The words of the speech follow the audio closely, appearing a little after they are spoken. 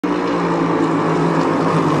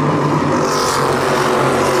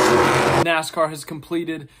NASCAR has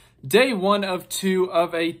completed day 1 of 2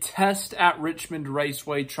 of a test at Richmond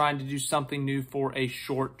Raceway, trying to do something new for a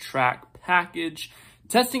short track package,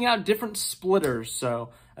 testing out different splitters. So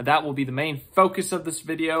that will be the main focus of this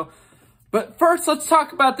video. But first, let's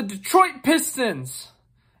talk about the Detroit Pistons.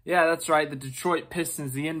 Yeah, that's right, the Detroit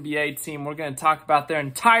Pistons, the NBA team. We're going to talk about their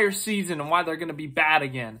entire season and why they're going to be bad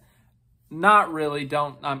again. Not really,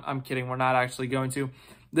 I'm kidding, we're not actually going to.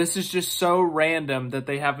 This is just so random that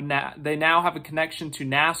they now have a connection to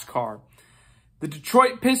NASCAR. The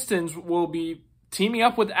Detroit Pistons will be teaming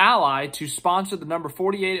up with Ally to sponsor the number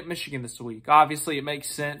 48 at Michigan this week. Obviously, it makes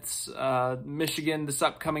sense. Michigan, this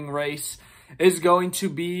upcoming race, is going to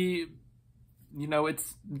be, you know,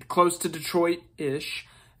 it's close to Detroit-ish.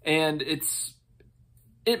 And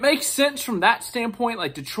it makes sense from that standpoint.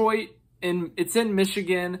 Like Detroit, it's in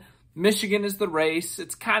Michigan. Michigan is the race.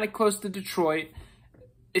 It's kind of close to Detroit.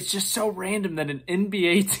 It's just so random that an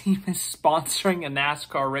NBA team is sponsoring a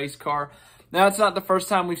NASCAR race car. Now, it's not the first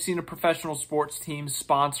time we've seen a professional sports team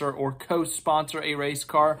sponsor or co-sponsor a race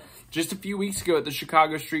car. Just a few weeks ago at the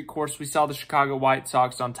Chicago Street Course, we saw the Chicago White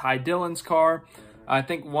Sox on Ty Dillon's car. I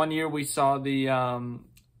think one year we saw the, I'm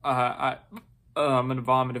going to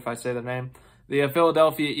vomit if I say the name. The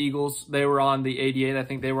Philadelphia Eagles, they were on the 88. I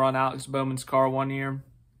think they were on Alex Bowman's car one year.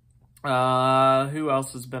 Who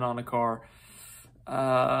else has been on a car?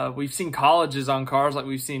 We've seen colleges on cars, like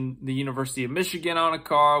we've seen the University of Michigan on a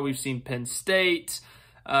car. We've seen Penn State.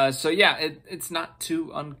 So yeah, it's not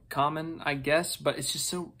too uncommon, I guess, but it's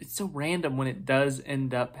just it's so random when it does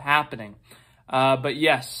end up happening. But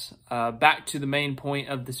yes, back to the main point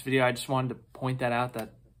of this video. I just wanted to point that out,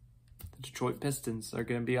 that the Detroit Pistons are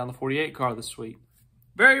going to be on the 48 car this week.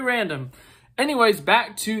 Very random. Anyways,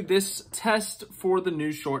 back to this test for the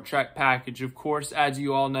new short track package. Of course, as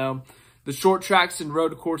you all know, the short tracks and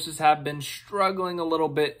road courses have been struggling a little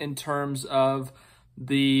bit in terms of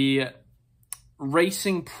the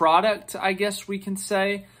racing product, I guess we can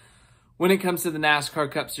say, when it comes to the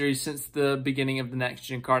NASCAR Cup Series since the beginning of the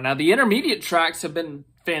next-gen car. Now, the intermediate tracks have been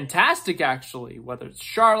fantastic, actually, whether it's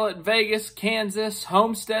Charlotte, Vegas, Kansas,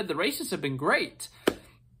 Homestead. The races have been great.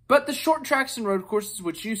 But the short tracks and road courses,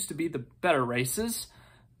 which used to be the better races,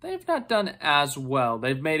 they've not done as well.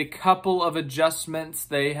 They've made a couple of adjustments.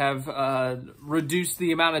 They have reduced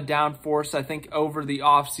the amount of downforce. I think over the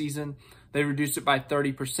off-season, they reduced it by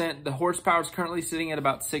 30%. The horsepower is currently sitting at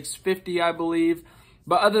about 650, I believe.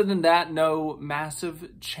 But other than that, no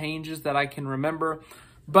massive changes that I can remember.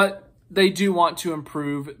 But they do want to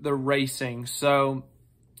improve the racing. So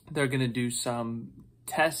they're going to do some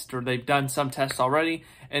tests, or they've done some tests already.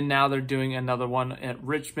 And now they're doing another one at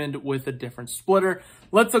Richmond with a different splitter.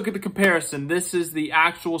 Let's look at the comparison. This is the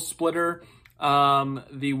actual splitter.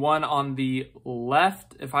 The one on the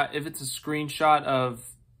left, if it's a screenshot of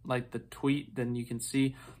like the tweet, then you can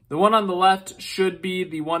see. The one on the left should be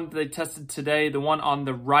the one that they tested today. The one on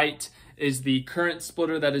the right is the current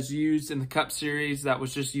splitter that is used in the Cup Series that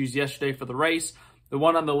was just used yesterday for the race. The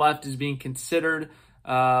one on the left is being considered.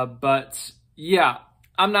 But yeah,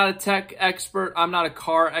 I'm not a tech expert. I'm not a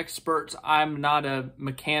car expert. I'm not a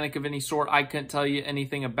mechanic of any sort. I couldn't tell you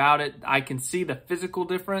anything about it. I can see the physical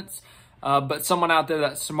difference, but someone out there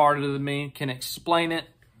that's smarter than me can explain it.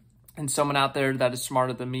 And someone out there that is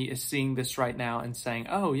smarter than me is seeing this right now and saying,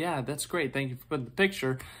 oh yeah, that's great. Thank you for putting the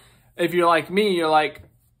picture. If you're like me, you're like,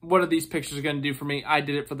 what are these pictures going to do for me? I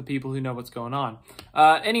did it for the people who know what's going on.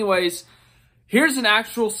 Anyways, here's an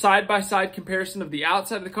actual side-by-side comparison of the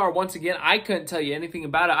outside of the car. Once again, I couldn't tell you anything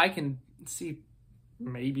about it. I can see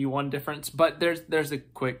maybe one difference, but there's a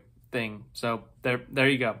quick thing. So there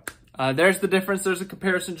you go. There's the difference. There's a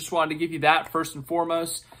comparison. Just wanted to give you that first and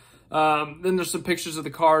foremost. Then there's some pictures of the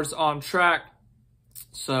cars on track.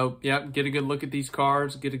 So, yeah, get a good look at these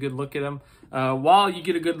cars. Get a good look at them. While you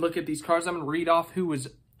get a good look at these cars, I'm going to read off who was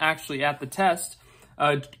actually at the test.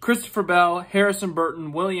 Christopher Bell, Harrison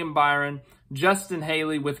Burton, William Byron, Justin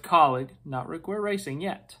Haley with Colleague, not Rick Ware Racing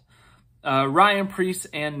yet, Ryan Preece,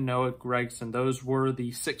 and Noah Gragson. Those were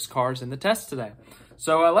the 6 cars in the test today.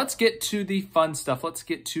 So let's get to the fun stuff. Let's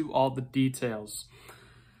get to all the details.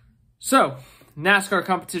 So, NASCAR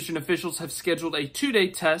competition officials have scheduled a 2-day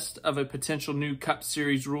test of a potential new Cup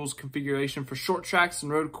Series rules configuration for short tracks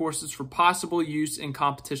and road courses for possible use in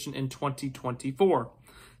competition in 2024.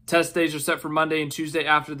 Test days are set for Monday and Tuesday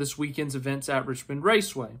after this weekend's events at Richmond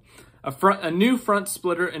Raceway. A new front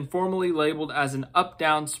splitter, informally labeled as an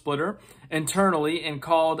up-down splitter internally and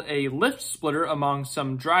called a lift splitter among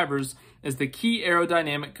some drivers, is the key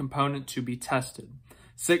aerodynamic component to be tested.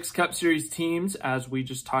 6 Cup Series teams, as we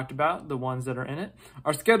just talked about, the ones that are in it,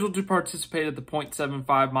 are scheduled to participate at the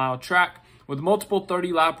 0.75-mile track with multiple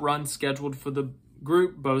 30-lap runs scheduled for the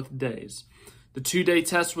group both days. The 2-day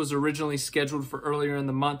test was originally scheduled for earlier in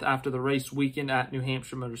the month after the race weekend at New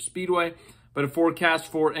Hampshire Motor Speedway, but a forecast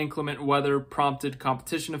for inclement weather prompted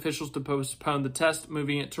competition officials to postpone the test,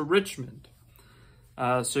 moving it to Richmond.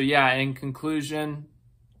 So yeah, in conclusion,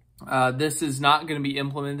 this is not going to be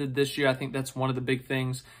implemented this year. I think that's one of the big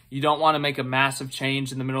things. You don't want to make a massive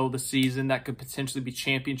change in the middle of the season that could potentially be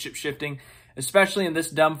championship shifting, especially in this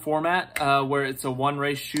dumb format where it's a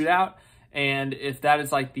one-race shootout. And if that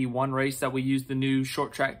is like the one race that we use the new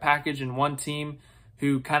short track package and one team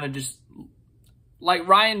who kind of just, like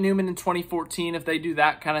Ryan Newman in 2014, if they do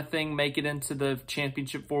that kind of thing, make it into the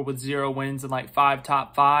championship 4 with 0 wins and like 5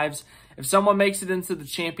 top 5s. If someone makes it into the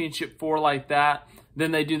championship 4 like that,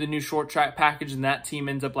 then they do the new short track package and that team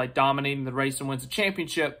ends up like dominating the race and wins the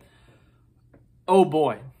championship. Oh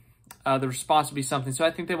boy, the response would be something. So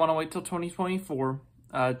I think they want to wait till 2024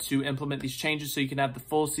 to implement these changes so you can have the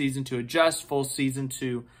full season to adjust, full season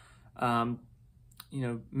to,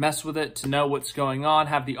 mess with it, to know what's going on,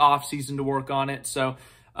 have the off season to work on it. So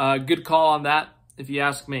good call on that, if you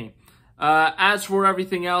ask me. As for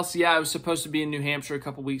everything else, yeah, it was supposed to be in New Hampshire a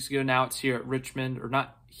couple weeks ago. Now it's here at Richmond, or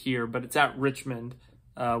not here, but it's at Richmond,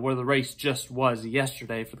 where the race just was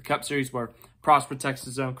yesterday for the Cup Series, where Prosper,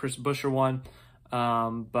 Texas own Chris Buescher won.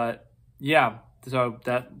 But yeah, so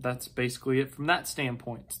that's basically it from that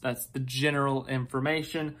standpoint. That's the general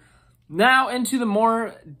information. Now into the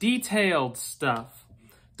more detailed stuff.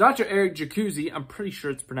 Dr. Eric Jacuzzi, I'm pretty sure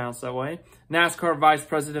it's pronounced that way, NASCAR Vice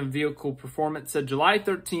President of Vehicle Performance, said July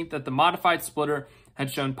 13th that the modified splitter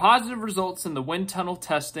had shown positive results in the wind tunnel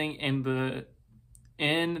testing in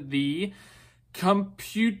the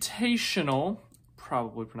computational,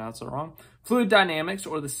 probably pronounced it wrong, fluid dynamics,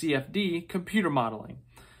 or the CFD, computer modeling.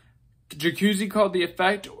 Jacuzzi called the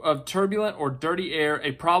effect of turbulent or dirty air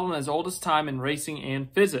a problem as old as time in racing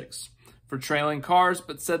and physics for trailing cars,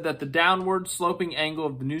 but said that the downward sloping angle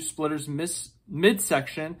of the new splitter's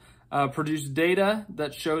midsection produced data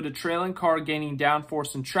that showed a trailing car gaining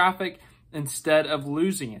downforce in traffic instead of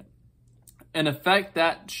losing it. An effect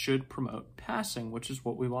that should promote passing, which is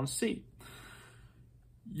what we want to see.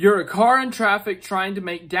 You're a car in traffic trying to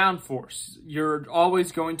make downforce. You're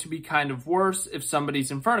always going to be kind of worse if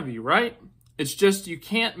somebody's in front of you, right? It's just you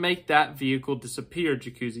can't make that vehicle disappear,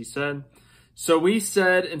 Jacuzzi said. So we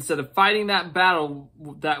said, instead of fighting that battle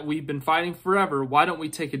that we've been fighting forever, why don't we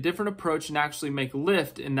take a different approach and actually make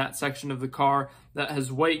lift in that section of the car that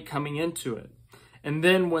has weight coming into it? And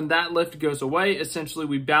then when that lift goes away, essentially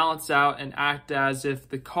we balance out and act as if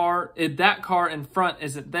that car in front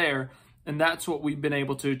isn't there. And that's what we've been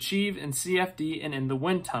able to achieve in CFD and in the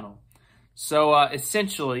wind tunnel. So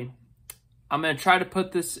essentially, I'm going to try to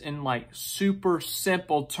put this in like super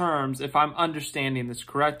simple terms if I'm understanding this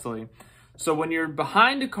correctly. So when you're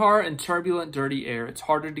behind a car in turbulent, dirty air, it's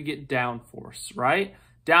harder to get downforce, right?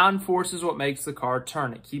 Downforce is what makes the car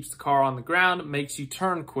turn. It keeps the car on the ground. It makes you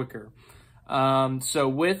turn quicker. So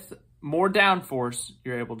with more downforce,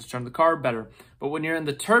 you're able to turn the car better. But when you're in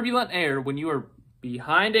the turbulent air, when you are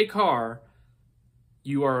behind a car,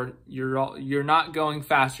 you're not going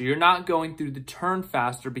faster. You're not going through the turn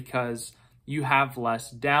faster because you have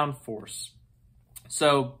less downforce.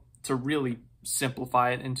 So to really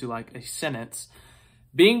simplify it into like a sentence,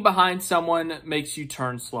 being behind someone makes you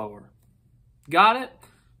turn slower. Got it?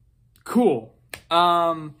 Cool.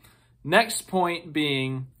 Next point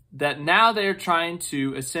being that now they're trying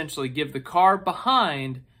to essentially give the car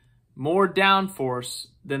behind more downforce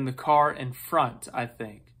than the car in front, I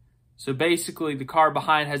think. So basically, the car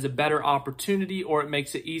behind has a better opportunity, or it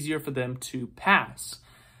makes it easier for them to pass.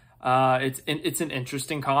 It's an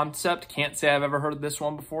interesting concept. Can't say I've ever heard of this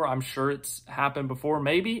one before. I'm sure it's happened before,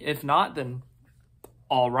 maybe. If not, then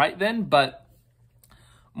all right then. But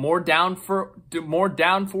more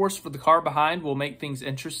downforce for the car behind will make things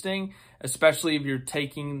interesting, especially if you're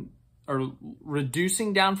taking or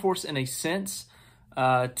reducing downforce in a sense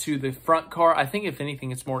to the front car. I think if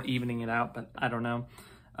anything, it's more evening it out, but I don't know.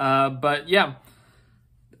 But yeah,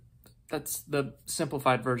 that's the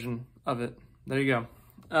simplified version of it. There you go.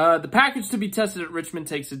 The package to be tested at Richmond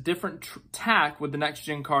takes a different tack with the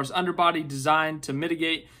next-gen car's underbody designed to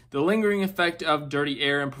mitigate the lingering effect of dirty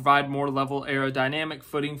air and provide more level aerodynamic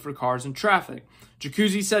footing for cars in traffic.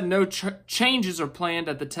 Jacuzzi said no changes are planned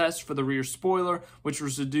at the test for the rear spoiler, which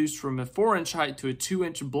was reduced from a 4-inch height to a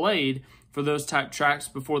 2-inch blade for those type tracks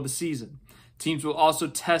before the season. Teams will also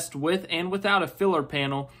test with and without a filler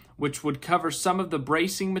panel, which would cover some of the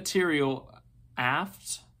bracing material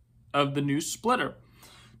aft of the new splitter.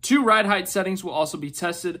 2 ride height settings will also be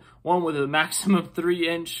tested, one with a maximum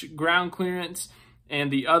 3-inch ground clearance and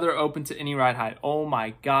the other open to any ride height. Oh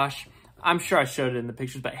my gosh. I'm sure I showed it in the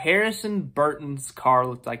pictures, but Harrison Burton's car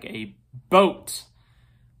looked like a boat.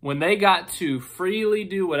 When they got to freely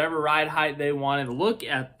do whatever ride height they wanted, look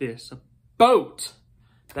at this boat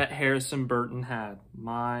that Harrison Burton had.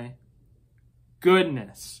 My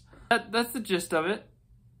goodness. That's the gist of it.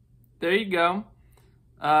 There you go.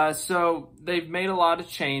 So they've made a lot of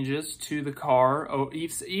changes to the car,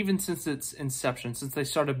 even since its inception, since they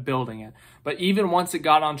started building it. But even once it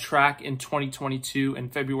got on track in 2022, in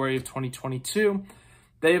February of 2022,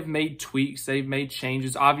 they have made tweaks, they've made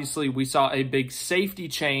changes. Obviously, we saw a big safety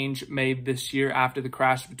change made this year after the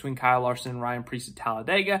crash between Kyle Larson and Ryan Preece at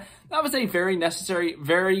Talladega. That was a very necessary,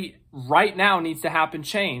 very right now needs to happen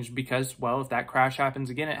change because, well, if that crash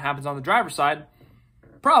happens again, it happens on the driver's side,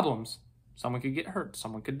 problems. Someone could get hurt,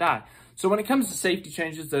 someone could die. So when it comes to safety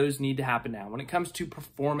changes, those need to happen now. When it comes to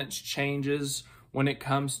performance changes, when it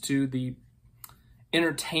comes to the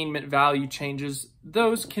entertainment value changes,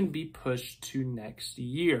 those can be pushed to next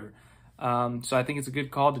year. So I think it's a good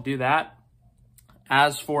call to do that.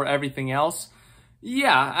 As for everything else,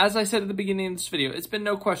 yeah, as I said at the beginning of this video, it's been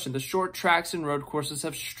no question. The short tracks and road courses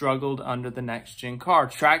have struggled under the next-gen car.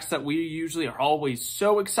 Tracks that we usually are always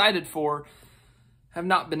so excited for have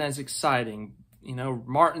not been as exciting. You know,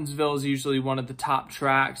 Martinsville is usually one of the top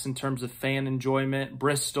tracks in terms of fan enjoyment.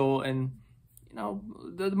 Bristol and, you know,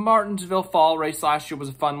 the Martinsville fall race last year was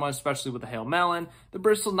a fun one, especially with the Hail Melon. The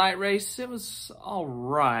Bristol night race, it was all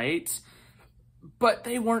right, but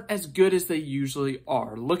they weren't as good as they usually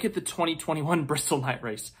are. Look at the 2021 Bristol night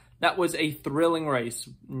race. That was a thrilling race.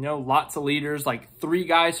 You know, lots of leaders, like 3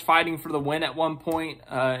 guys fighting for the win at one point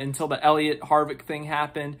until the Elliott Harvick thing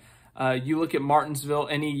happened. You look at Martinsville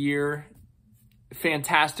any year,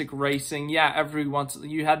 fantastic racing. Yeah, every once in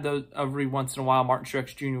a while, Martin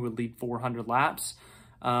Truex Jr. would lead 400 laps.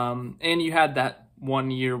 And you had that one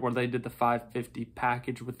year where they did the 550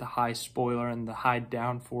 package with the high spoiler and the high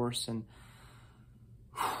downforce. And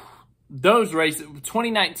those races,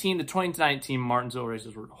 2019 to 2019 Martinsville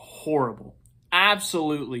races were horrible.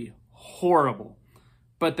 Absolutely horrible.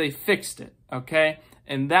 But they fixed it, okay?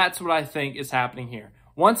 And that's what I think is happening here.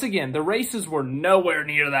 Once again, the races were nowhere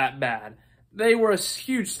near that bad. They were a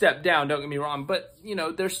huge step down, don't get me wrong, but, you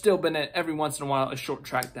know, there's still been, every once in a while, a short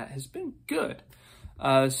track that has been good.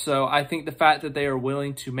 So I think the fact that they are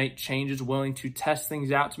willing to make changes, willing to test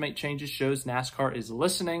things out to make changes, shows NASCAR is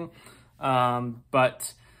listening.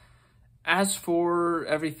 But as for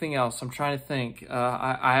everything else, I'm trying to think.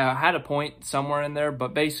 I had a point somewhere in there,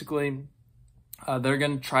 but basically they're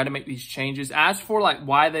going to try to make these changes. As for like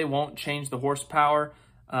why they won't change the horsepower,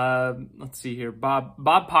 let's see here.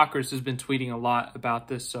 Bob Pockers has been tweeting a lot about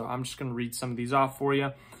this, so I'm just going to read some of these off for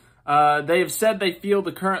you. They have said they feel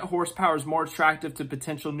the current horsepower is more attractive to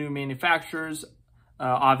potential new manufacturers.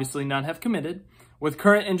 Obviously, none have committed. With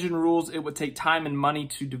current engine rules, it would take time and money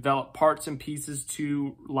to develop parts and pieces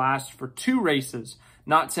to last for 2 races.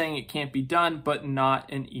 Not saying it can't be done, but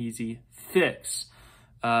not an easy fix.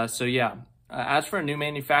 So yeah, as for a new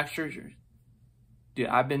manufacturer, dude,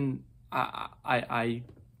 I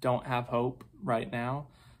don't have hope right now.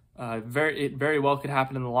 It very well could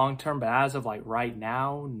happen in the long term, but as of like right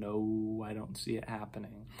now, no, I don't see it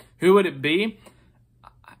happening. Who would it be?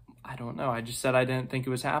 I don't know. I just said I didn't think it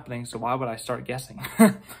was happening, so why would I start guessing?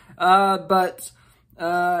 But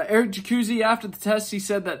Eric Jacuzzi, after the test, he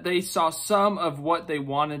said that they saw some of what they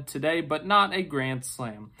wanted today, but not a grand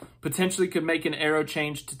slam. Potentially could make an aero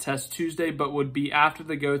change to test Tuesday, but would be after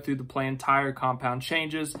they go through the planned tire compound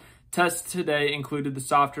changes. Test today included the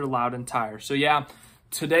softer Loudon tire. So yeah,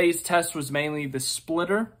 today's test was mainly the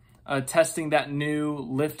splitter, testing that new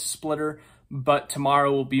lift splitter, but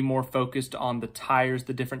tomorrow will be more focused on the tires,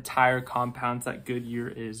 the different tire compounds that Goodyear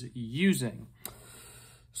is using.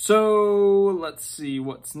 So let's see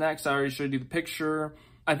what's next. I already showed you the picture.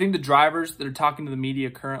 I think the drivers that are talking to the media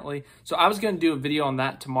currently. So I was going to do a video on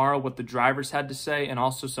that tomorrow, what the drivers had to say, and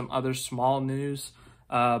also some other small news.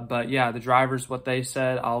 But yeah, the drivers, what they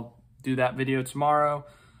said, I'll do that video tomorrow.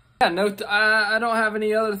 Yeah, I don't have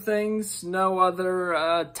any other things, no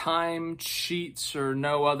other time sheets or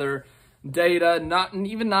no other data, not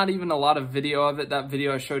even a lot of video of it. That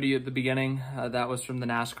video I showed you at the beginning, that was from the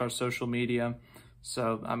NASCAR social media.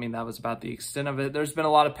 So, I mean, that was about the extent of it. There's been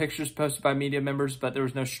a lot of pictures posted by media members, but there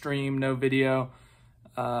was no stream, no video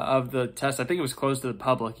of the test. I think it was closed to the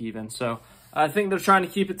public even. So I think they're trying to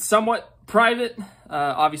keep it somewhat private.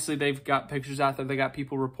 Obviously, they've got pictures out there. They got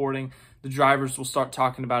people reporting. The drivers will start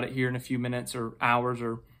talking about it here in a few minutes or hours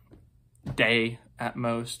or day at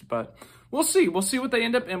most. But we'll see. We'll see what they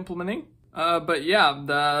end up implementing. But yeah,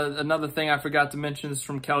 another thing I forgot to mention is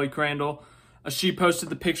from Kelly Crandall. She posted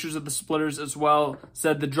the pictures of the splitters as well,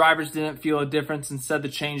 said the drivers didn't feel a difference and said the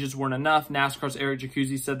changes weren't enough. NASCAR's Eric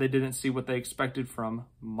Jacuzzi said they didn't see what they expected from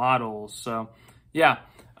models. So yeah,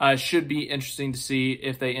 should be interesting to see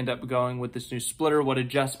if they end up going with this new splitter, what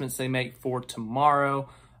adjustments they make for tomorrow,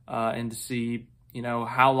 and to see, you know,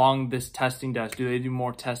 how long this testing does. Do they do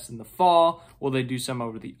more tests in the fall? Will they do some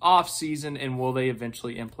over the off season? And will they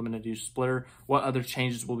eventually implement a new splitter? What other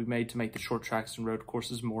changes will be made to make the short tracks and road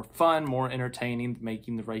courses more fun, more entertaining,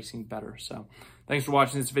 making the racing better? So thanks for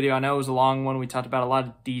watching this video. I know it was a long one. We talked about a lot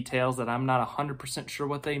of details that I'm not 100% sure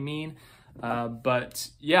what they mean. But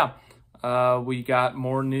yeah, we got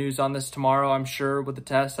more news on this tomorrow, I'm sure, with the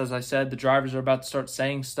test. As I said, the drivers are about to start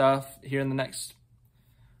saying stuff here in the next,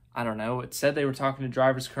 I don't know, it said they were talking to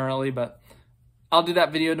drivers currently, but I'll do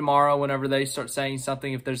that video tomorrow whenever they start saying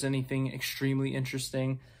something, if there's anything extremely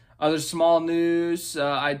interesting. Other small news,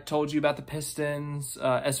 I told you about the Pistons.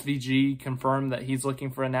 SVG confirmed that he's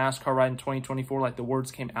looking for a NASCAR ride in 2024, like the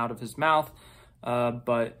words came out of his mouth.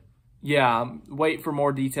 But yeah, wait for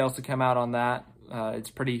more details to come out on that. It's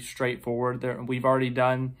pretty straightforward. We've already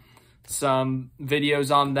done some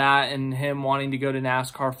videos on that and him wanting to go to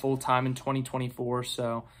NASCAR full-time in 2024,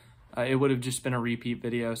 so it would have just been a repeat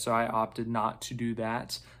video, so I opted not to do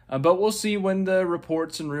that. But we'll see when the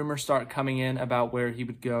reports and rumors start coming in about where he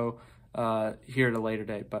would go here at a later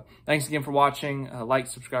date. But thanks again for watching. Like,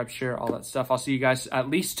 subscribe, share, all that stuff. I'll see you guys at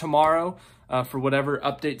least tomorrow for whatever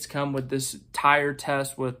updates come with this tire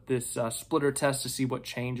test, with this splitter test, to see what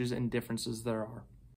changes and differences there are.